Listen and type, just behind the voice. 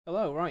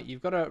Hello, right,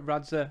 you've got a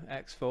Radxa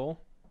X4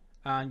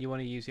 and you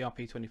want to use the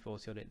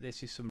RP2040 on it.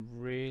 This is some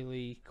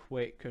really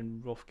quick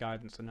and rough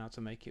guidance on how to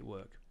make it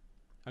work.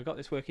 I got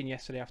this working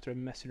yesterday after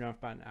messing around for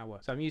about an hour.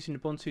 So I'm using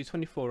Ubuntu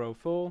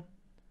 2404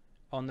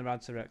 on the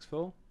Radxa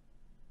X4,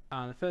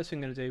 and the first thing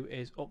I'm going to do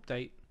is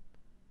update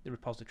the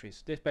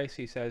repositories. This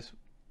basically says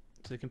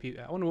to the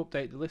computer, I want to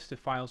update the list of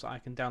files that I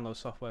can download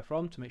software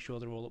from to make sure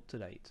they're all up to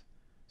date.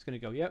 It's going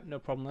to go, yep, no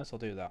problem, I'll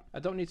do that.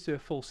 I don't need to do a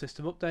full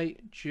system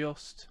update,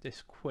 just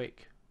this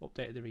quick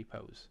update of the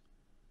repos.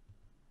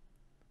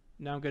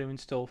 Now I'm going to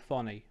install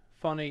Phony.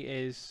 Phony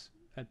is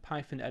a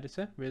Python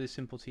editor, really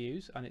simple to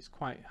use, and it's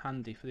quite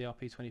handy for the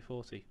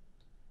RP2040.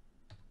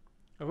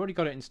 I've already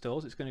got it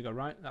installed, it's going to go,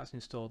 right, that's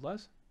installed,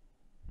 Les.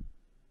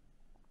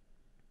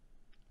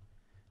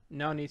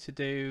 Now I need to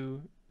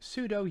do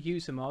sudo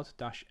usermod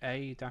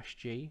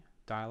 -a-g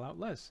dial out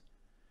les.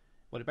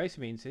 What it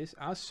basically means is,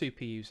 as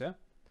super user,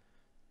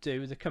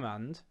 do the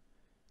command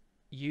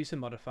user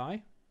modify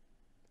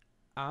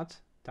add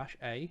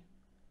 -a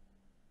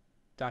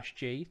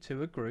 -g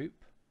to a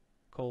group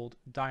called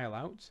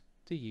dialout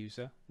to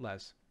user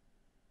les.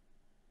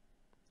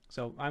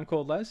 So I'm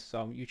called Les,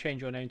 so you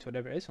change your name to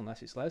whatever it is,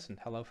 unless it's Les and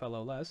hello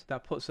fellow Les.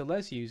 That puts a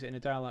Les user in a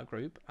dialout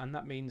group, and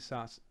that means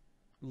that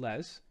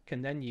Les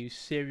can then use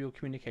serial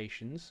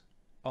communications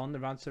on the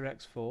Radxa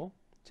X4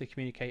 to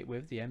communicate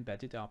with the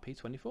embedded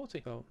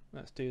RP2040. So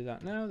let's do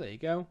that now, there you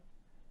go.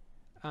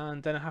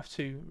 And then I have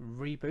to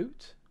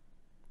reboot.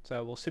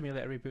 So we'll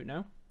simulate a reboot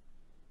now.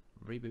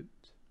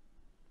 Reboot.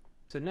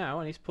 So now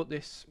I need to put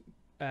this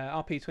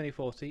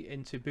RP2040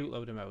 into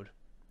bootloader mode.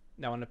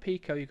 Now on a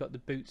Pico you've got the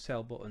boot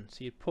cell button,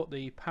 so you put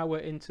the power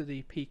into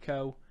the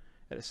Pico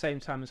at the same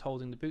time as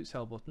holding the boot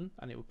cell button,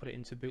 and it will put it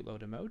into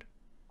bootloader mode.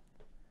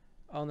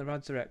 On the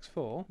Radxa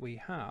X4 we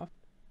have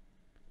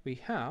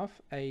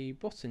a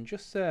button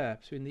just there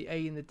between the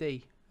A and the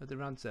D of the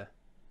Radxa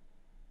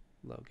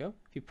logo.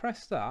 If you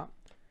press that,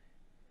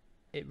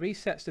 it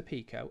resets the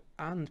Pico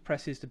and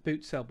presses the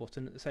boot cell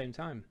button at the same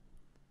time.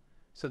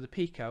 So the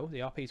Pico, the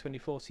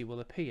RP2040,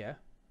 will appear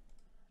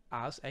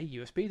as a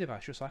USB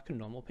device, just like a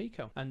normal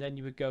Pico. And then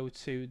you would go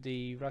to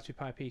the Raspberry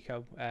Pi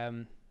Pico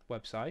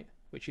website,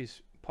 which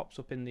pops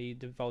up in the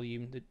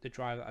volume, the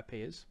drive that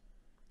appears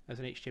as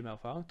an HTML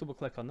file. Double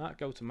click on that,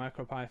 go to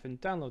MicroPython,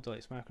 download the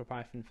latest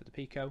MicroPython for the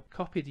Pico,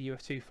 copy the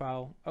UF2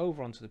 file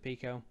over onto the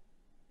Pico,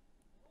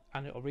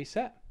 and it will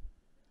reset,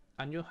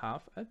 and you'll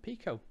have a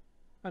Pico,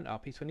 an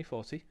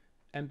RP2040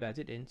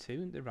 embedded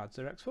into the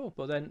Radxa X4.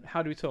 But then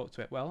how do we talk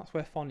to it? Well, that's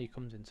where Phony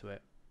comes into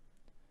it.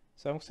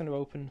 So I'm just going to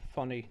open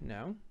Phony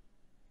now.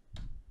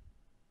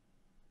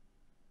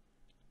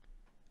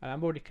 And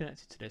I'm already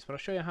connected to this, but I'll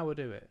show you how I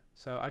do it.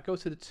 So I go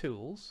to the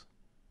Tools,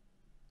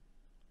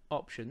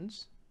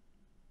 Options,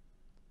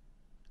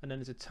 and then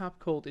there's a tab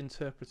called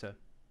Interpreter.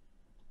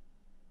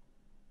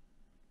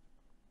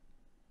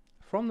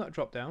 From that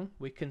drop down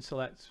we can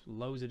select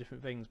loads of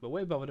different things, but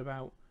we're bothered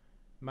about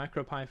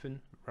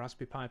MicroPython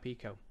Raspberry Pi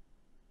Pico.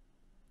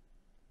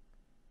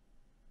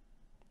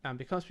 And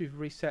because we've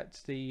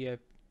reset the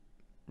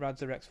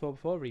Radxa X4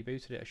 before,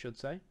 rebooted it I should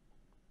say,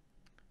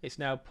 it's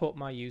now put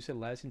my user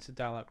Les into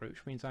dialout group,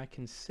 which means I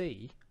can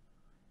see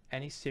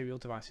any serial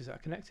devices that are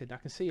connected. I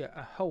can see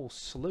a whole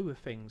slew of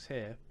things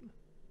here,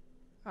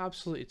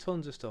 absolutely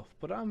tons of stuff,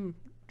 but I'm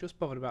just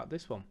bothered about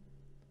this one.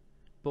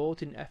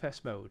 Board in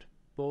FS mode,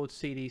 board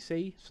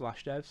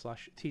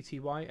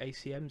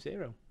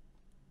CDC/dev/TTY-ACM0.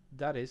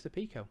 That is the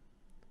Pico.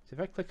 So if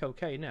I click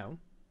OK now,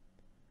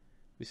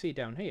 we see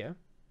down here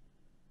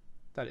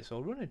that it's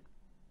all running.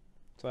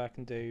 So I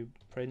can do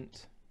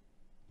print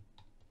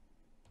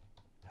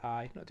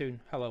hi, not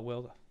doing hello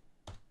world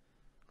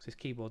because this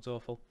keyboard's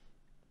awful.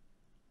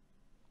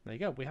 There you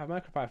go, we have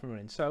MicroPython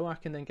running. So I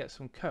can then get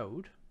some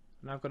code,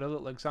 and I've got a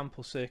little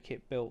example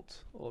circuit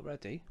built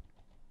already.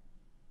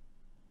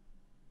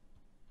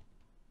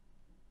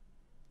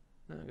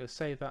 And I'm going to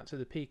save that to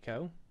the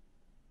Pico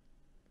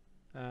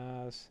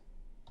as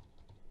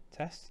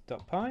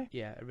test.py.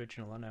 Yeah,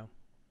 original, I know.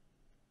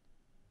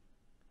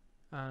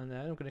 And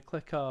then I'm going to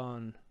click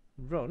on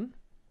run,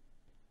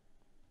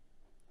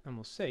 and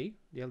we'll see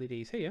the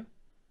LEDs here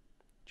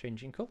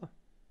changing colour.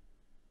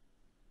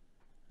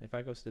 If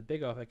I go to the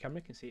big overhead camera,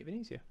 you can see it even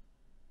easier.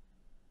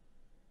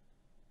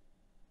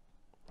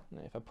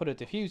 And if I put a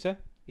diffuser,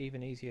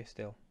 even easier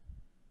still.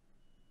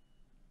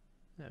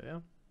 There we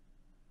are.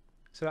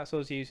 So that's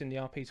us using the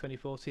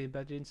RP2040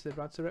 embedded into the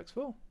Radxa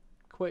X4.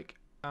 Quick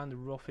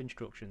and rough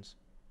instructions.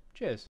 Cheers.